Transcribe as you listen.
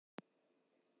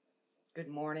Good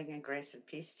morning and grace and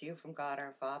peace to you from God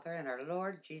our Father and our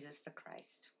Lord Jesus the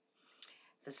Christ.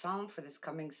 The psalm for this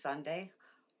coming Sunday,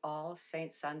 All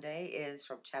Saints Sunday, is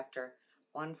from chapter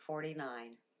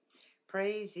 149.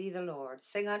 Praise ye the Lord.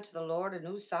 Sing unto the Lord a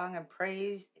new song and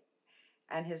praise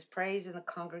and his praise in the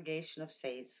congregation of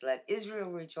saints. Let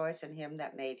Israel rejoice in him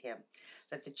that made him.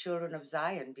 Let the children of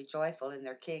Zion be joyful in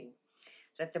their king.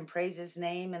 Let them praise his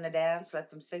name in the dance. Let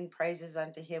them sing praises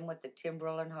unto him with the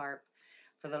timbrel and harp.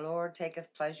 For the Lord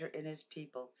taketh pleasure in his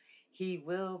people. He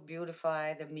will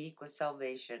beautify the meek with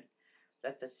salvation.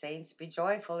 Let the saints be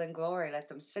joyful in glory. Let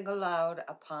them sing aloud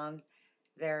upon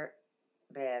their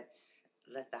beds.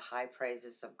 Let the high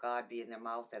praises of God be in their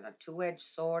mouth and a two-edged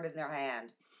sword in their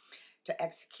hand, to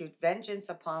execute vengeance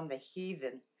upon the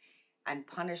heathen and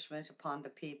punishment upon the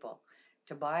people,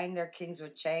 to bind their kings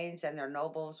with chains and their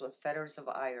nobles with fetters of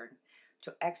iron,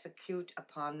 to execute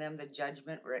upon them the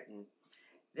judgment written.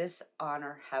 This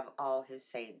honor have all his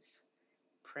saints.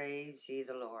 Praise ye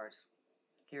the Lord.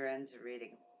 Here ends the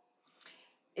reading.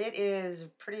 It is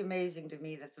pretty amazing to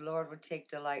me that the Lord would take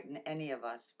delight in any of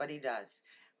us, but he does.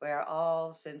 We are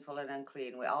all sinful and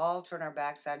unclean. We all turn our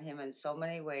backs on him in so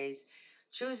many ways,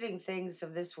 choosing things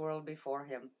of this world before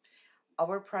him.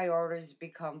 Our priorities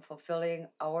become fulfilling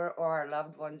our or our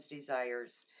loved ones'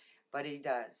 desires, but he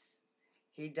does.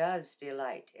 He does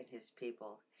delight in his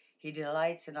people. He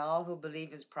delights in all who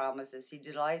believe his promises. He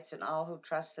delights in all who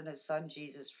trust in his son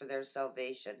Jesus for their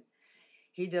salvation.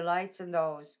 He delights in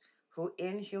those who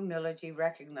in humility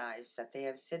recognize that they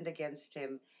have sinned against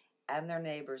him and their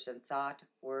neighbors in thought,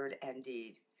 word, and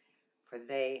deed, for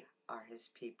they are his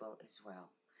people as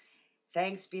well.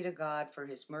 Thanks be to God, for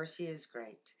his mercy is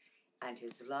great, and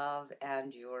his love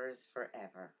endures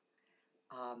forever.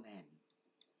 Amen.